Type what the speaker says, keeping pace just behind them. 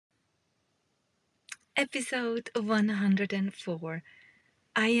Episode 104.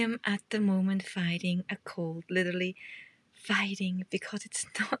 I am at the moment fighting a cold, literally fighting because it's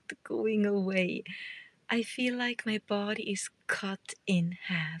not going away. I feel like my body is cut in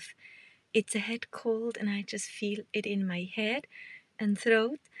half. It's a head cold, and I just feel it in my head and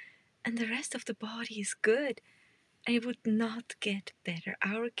throat, and the rest of the body is good. I would not get better.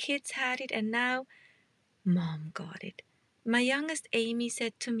 Our kids had it, and now Mom got it. My youngest Amy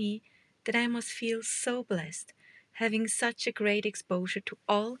said to me that I must feel so blessed, having such a great exposure to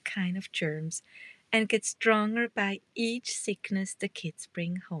all kind of germs, and get stronger by each sickness the kids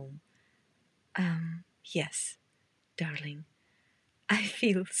bring home. Yes, darling, I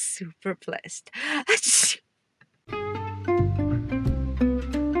feel super blessed.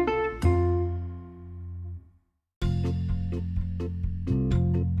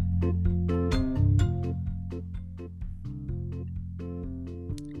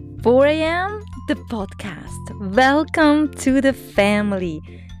 4 a.m. The podcast. Welcome to the family.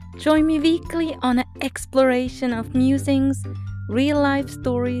 Join me weekly on an exploration of musings, real life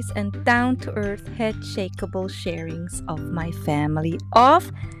stories, and down to earth, head shakeable sharings of my family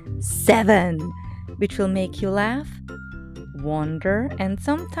of 7, which will make you laugh, wonder, and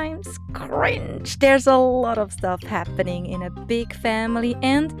sometimes cringe. There's a lot of stuff happening in a big family,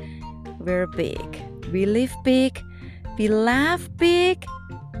 and we're big. We live big, we laugh big,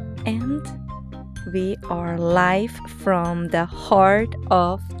 and we are live from the heart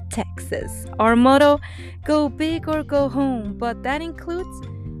of Texas. Our motto, go big or go home, but that includes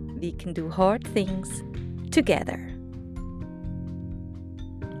we can do hard things together.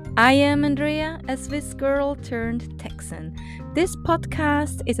 I am Andrea, a Swiss girl turned Texan. This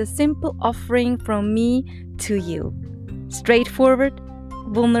podcast is a simple offering from me to you. Straightforward,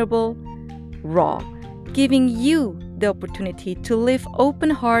 vulnerable, raw, giving you the opportunity to live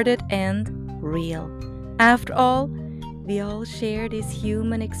open-hearted and real. After all, we all share this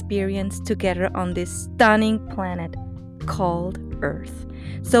human experience together on this stunning planet called Earth.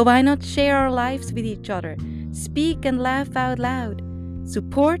 So why not share our lives with each other, speak and laugh out loud,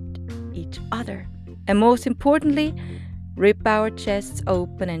 support each other, and most importantly, rip our chests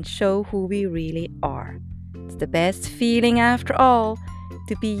open and show who we really are. It's the best feeling after all,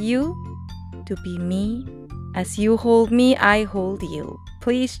 to be you, to be me. As you hold me, I hold you.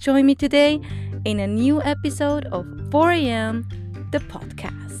 Please join me today in a new episode of 4 a.m. the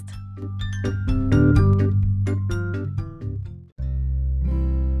podcast.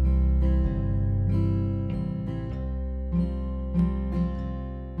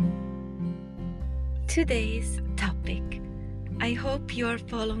 Today's topic. I hope you are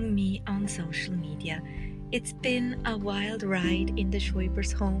following me on social media. It's been a wild ride in the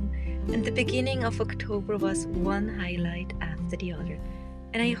Schäubers home, and the beginning of October was one highlight after the other.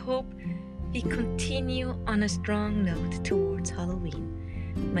 And I hope we continue on a strong note towards Halloween.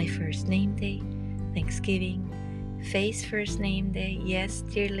 My first name day, Thanksgiving, Faye's first name day. Yes,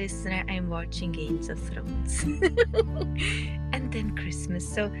 dear listener, I'm watching Games of Thrones. And then Christmas.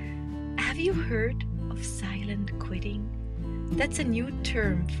 So, have you heard of silent quitting? That's a new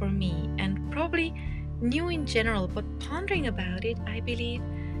term for me, and probably new in general, but pondering about it, I believe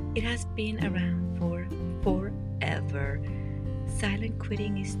it has been around for forever. Silent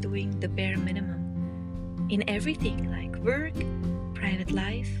quitting is doing the bare minimum in everything like work, private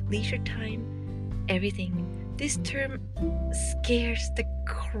life, leisure time, everything. This term scares the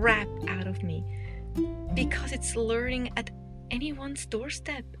crap out of me because it's learning at anyone's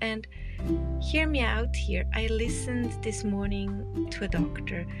doorstep. And hear me out here. I listened this morning to a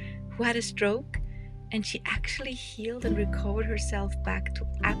doctor who had a stroke, and she actually healed and recovered herself back to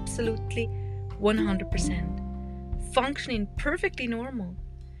absolutely 100%, functioning perfectly normal.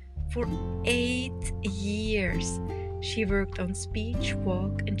 For 8 years, she worked on speech,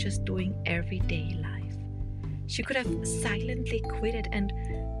 walk, and just doing everyday life. She could have silently quitted and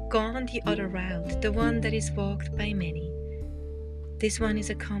gone the other route, the one that is walked by many. This one is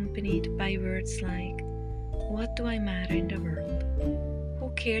accompanied by words like, what do I matter in the world?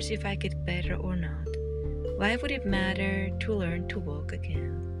 Who cares if I get better or not? Why would it matter to learn to walk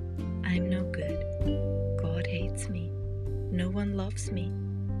again? I'm no good. God hates me. No one loves me.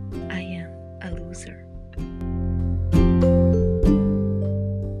 I am a loser.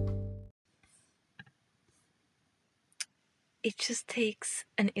 It just takes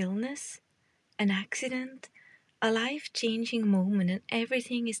an illness, an accident, a life-changing moment, and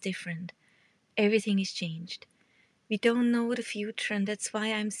everything is different. Everything is changed. We don't know the future, and that's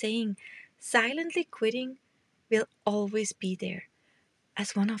why I'm saying silently quitting will always be there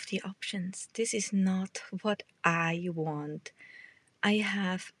as one of the options. This is not what I want. I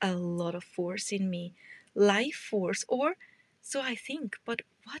have a lot of force in me, life force, or so I think. But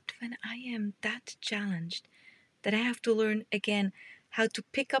what when I am that challenged that I have to learn again how to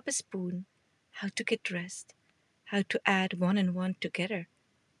pick up a spoon, how to get dressed, how to add one and one together?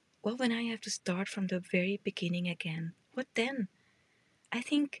 What when I have to start from the very beginning again? What then? I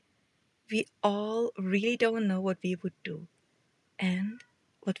think we all really don't know what we would do and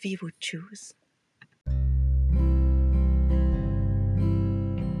what we would choose.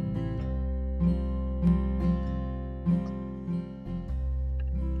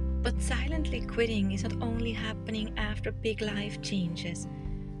 But silently quitting is not only happening after big life changes.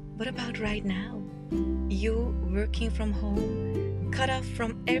 What about right now? You working from home, cut off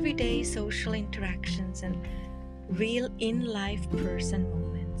from everyday social interactions and real in life person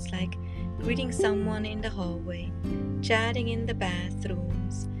moments like greeting someone in the hallway, chatting in the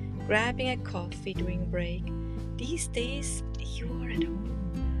bathrooms, grabbing a coffee during break. These days, you are at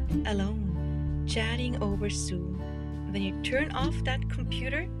home, alone, chatting over Zoom. When you turn off that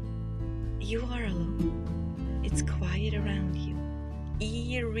computer, you are alone. It's quiet around you.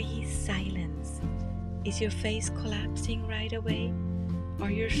 Eerie silence. Is your face collapsing right away? Are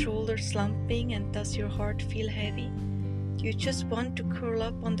your shoulders slumping and does your heart feel heavy? Do you just want to curl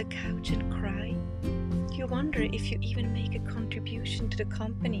up on the couch and cry? Do you wonder if you even make a contribution to the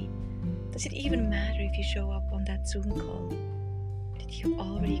company? Does it even matter if you show up on that Zoom call? Did you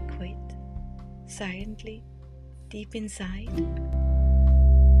already quit? Silently, deep inside?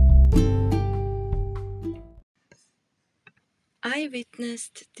 I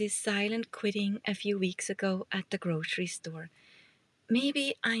witnessed this silent quitting a few weeks ago at the grocery store.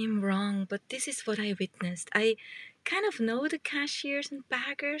 Maybe I'm wrong, but this is what I witnessed. I kind of know the cashiers and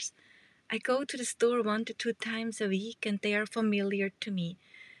baggers. I go to the store 1 to 2 times a week and they are familiar to me.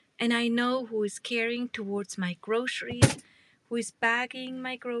 And I know who is caring towards my groceries, who is bagging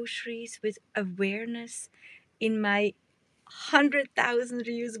my groceries with awareness in my 100,000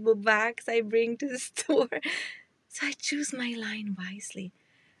 reusable bags I bring to the store. So I choose my line wisely.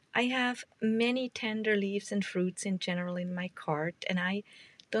 I have many tender leaves and fruits in general in my cart, and I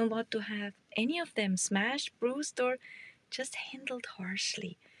don't want to have any of them smashed, bruised, or just handled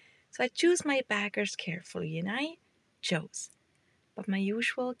harshly. So I choose my baggers carefully, and I chose. But my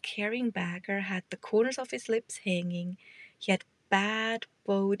usual caring bagger had the corners of his lips hanging. He had bad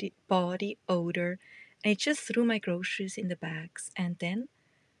body odor, and he just threw my groceries in the bags and then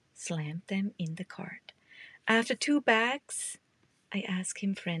slammed them in the cart. After 2 bags, I asked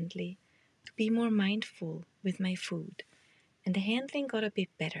him friendly to be more mindful with my food, and the handling got a bit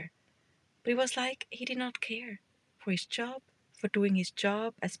better. But it was like he did not care for his job, for doing his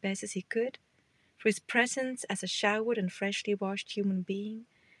job as best as he could, for his presence as a showered and freshly washed human being.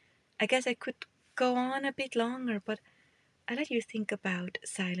 I guess I could go on a bit longer, but I let you think about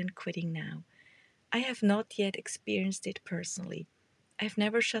silent quitting now. I have not yet experienced it personally. I've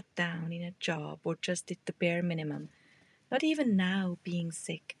never shut down in a job or just did the bare minimum. Not even now, being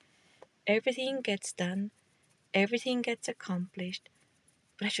sick. Everything gets done, everything gets accomplished,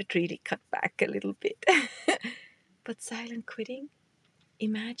 but I should really cut back a little bit. But silent quitting?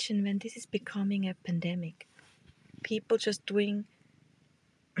 Imagine when this is becoming a pandemic. People just doing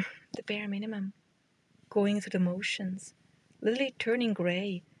the bare minimum, going through the motions, literally turning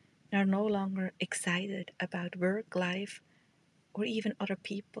grey, and are no longer excited about work, life, or even other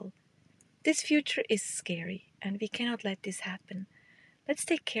people. This future is scary, and we cannot let this happen. Let's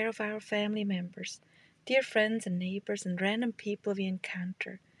take care of our family members, dear friends and neighbors, and random people we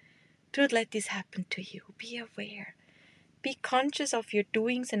encounter. Do not let this happen to you. Be aware. Be conscious of your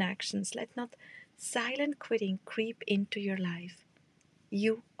doings and actions. Let not silent quitting creep into your life.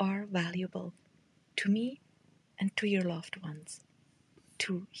 You are valuable to me and to your loved ones,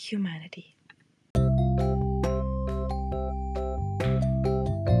 to humanity.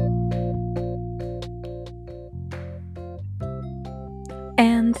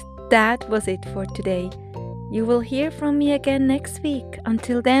 And that was it for today. You will hear from me again next week.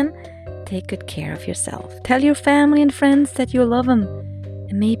 Until then, take good care of yourself. Tell your family and friends that you love them.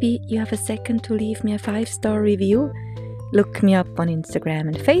 And maybe you have a second to leave me a 5-star review. Look me up on Instagram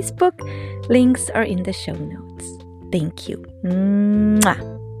and Facebook. Links are in the show notes. Thank you. Mwah.